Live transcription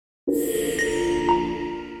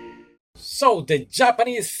So, the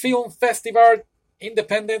Japanese Film Festival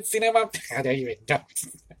Independent Cinema, I don't even know.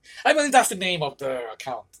 I believe that's the name of the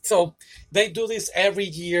account. So, they do this every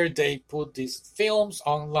year. They put these films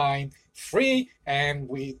online free, and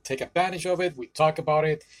we take advantage of it. We talk about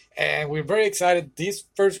it, and we're very excited. This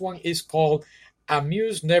first one is called A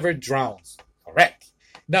Muse Never Drowns. Correct.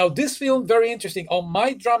 Now, this film, very interesting. On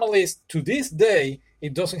my drama list to this day,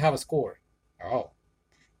 it doesn't have a score. Oh,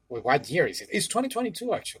 well, what year is it? It's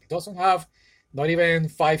 2022 actually. It doesn't have not even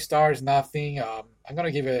 5 stars, nothing. I'm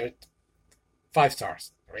gonna give it 5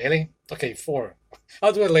 stars. Really? Okay, four.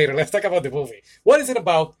 I'll do it later. Let's talk about the movie. What is it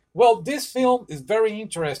about? Well, this film is very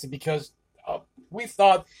interesting because we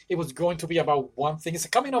thought it was going to be about one thing. It's a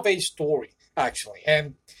coming of age story, actually.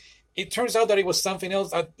 And it turns out that it was something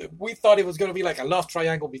else. We thought it was going to be like a love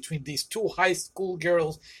triangle between these two high school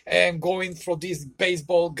girls and going for this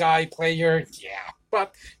baseball guy player. Yeah.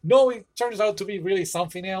 But no, it turns out to be really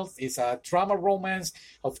something else. It's a drama romance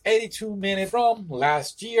of 82 minutes from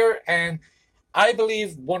last year. And I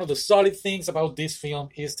believe one of the solid things about this film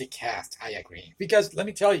is the cast. I agree. Because let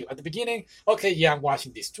me tell you, at the beginning, okay, yeah, I'm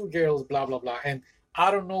watching these two girls, blah, blah, blah. And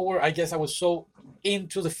out of nowhere, I guess I was so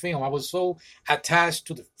into the film. I was so attached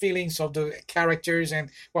to the feelings of the characters and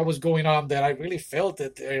what was going on that I really felt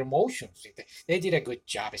that their emotions. They did a good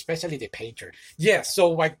job, especially the painter. Yeah,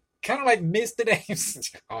 so I kind of like missed the names.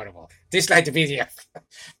 It's horrible. Dislike the video.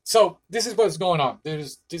 So this is what's going on.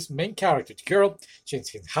 There's this main character, the girl.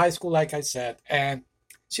 She's in high school, like I said, and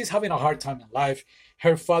she's having a hard time in life.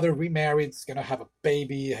 Her father remarried, is gonna have a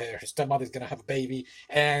baby. Her stepmother is gonna have a baby,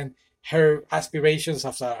 and her aspirations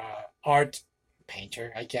as a art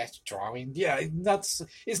painter, I guess, drawing. Yeah,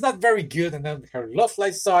 it's not very good, and then her love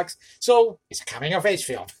life sucks. So it's a coming of age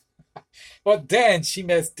film. But then she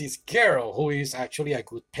meets this girl who is actually a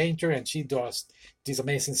good painter, and she does this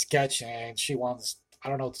amazing sketch, and she wants, I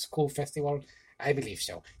don't know, the school festival. I believe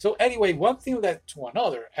so. So anyway, one thing led to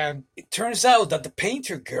another, and it turns out that the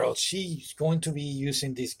painter girl, she's going to be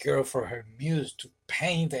using this girl for her muse to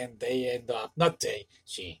paint, and they end up, not they,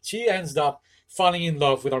 she ends up falling in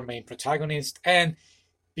love with our main protagonist. And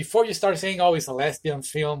before you start saying, oh, it's a lesbian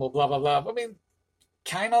film or blah blah blah, I mean,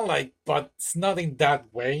 kind of like, but it's not in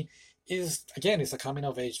that way. Is again, it's a coming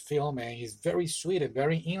of age film, and it's very sweet and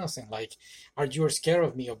very innocent. Like, are you scared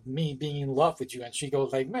of me being in love with you? And she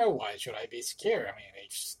goes like, no, why should I be scared? I mean,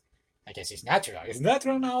 I guess it's natural. It's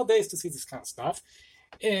natural nowadays to see this kind of stuff.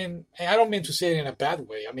 And I don't mean to say it in a bad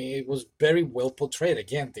way. I mean, it was very well portrayed.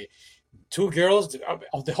 Again, the two girls,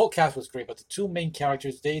 the whole cast was great, but the two main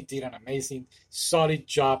characters, they did an amazing, solid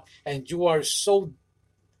job. And you are so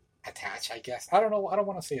attached, I guess. I don't know. I don't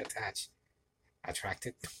want to say attached.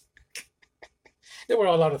 Attracted. There were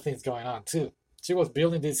a lot of things going on too. She was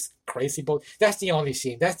building this crazy boat. That's the only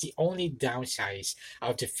scene. That's the only downside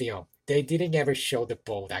of the film. They didn't ever show the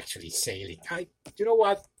boat actually sailing. You know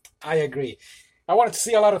what? I agree. I wanted to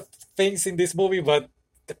see a lot of things in this movie, but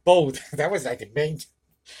the boat, that was like the main.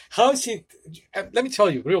 How she? Let me tell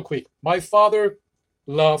you real quick. My father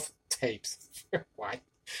loved tapes. Why?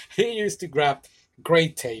 He used to grab gray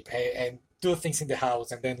tape and do things in the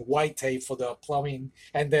house, and then white tape for the plumbing,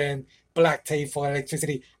 and then black tape for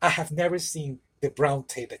electricity. I have never seen the brown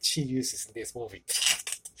tape that she uses in this movie.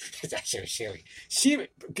 It's actually silly.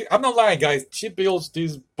 I'm not lying, guys. She builds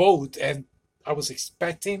this boat, and I was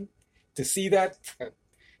expecting to see that.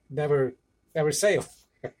 Never, never sailed.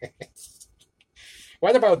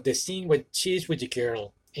 What about the scene when she's with the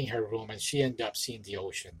girl in her room and she ends up seeing the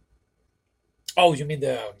ocean? Oh, you mean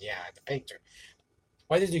the painter.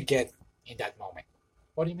 What did you get in that moment?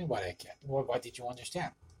 What do you mean what I get? What did you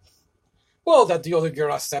understand? Well, that the other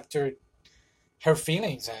girl accepted her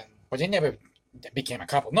feelings, but they never became a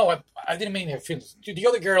couple. No, I didn't mean her feelings. The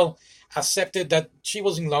other girl accepted that she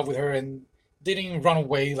was in love with her and didn't run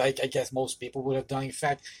away like I guess most people would have done. In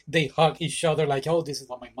fact, they hug each other like, oh, this is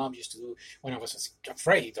what my mom used to do when I was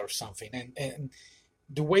afraid or something. And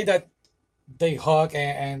the way that they hug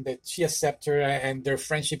and that she accepts her and their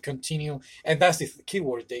friendship continue, and that's the key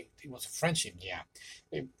word. It was a friendship,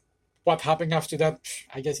 yeah. What happened after that,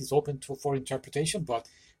 I guess it's open for interpretation, but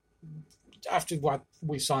after what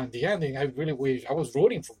we saw in the ending, I really wish I was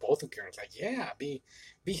rooting for both of them. Like, yeah, be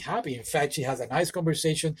happy. In fact, she has a nice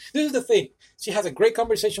conversation. This is the thing. She has a great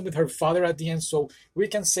conversation with her father at the end, so we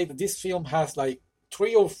can say that this film has like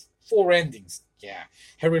 3 or 4 endings. Yeah.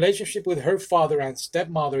 Her relationship with her father and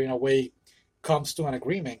stepmother, in a way, comes to an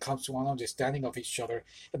agreement, comes to an understanding of each other.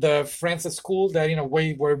 The friends at school that, in a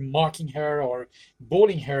way, were mocking her or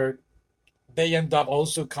bullying her, they end up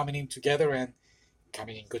also coming in together and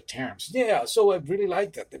coming in good terms. Yeah, so I really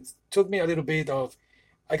liked that. It took me a little bit of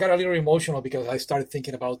I got a little emotional because I started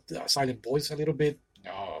thinking about Silent Boys a little bit.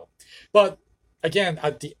 No, but again,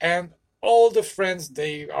 at the end, all the friends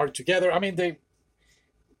they are together. I mean,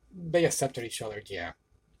 they accepted each other. Yeah,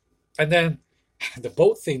 and then the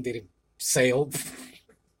boat thing didn't sail.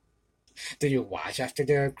 Did you watch after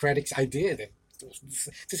the credits? I did.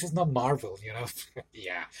 This is not Marvel, you know.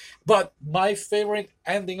 Yeah, but my favorite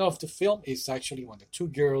ending of the film is actually when the two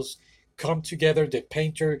girls come together. The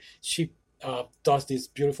painter she does this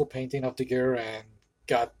beautiful painting of the girl and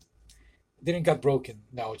got didn't got broken.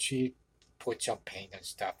 No, she put some paint and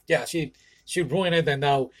stuff. Yeah, she ruined it, and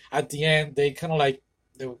now at the end they kind of like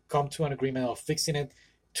they come to an agreement of fixing it.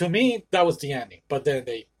 To me, that was the ending, but then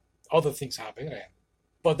they other things happened, and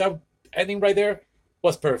but that ending right there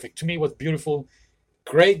was perfect. To me, it was beautiful.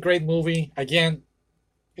 Great movie. Again,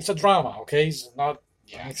 it's a drama, okay? It's not,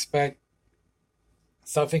 yeah, expect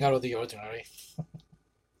something out of the ordinary.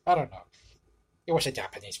 I don't know. It was a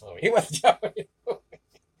Japanese movie. It was a Japanese movie.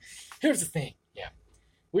 Here's the thing. Yeah.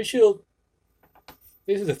 We should,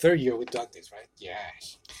 this is the third year we've done this, right?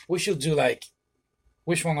 Yes. We should do like,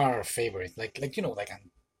 which one are our favorite? Like an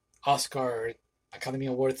Oscar Academy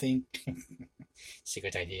Award thing.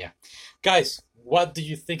 Secret idea. Guys, what do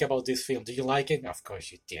you think about this film? Do you like it? Of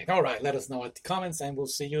course you did. All right, let us know in the comments and we'll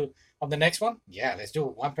see you on the next one. Yeah, let's do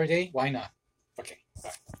one per day. Why not? Okay, bye.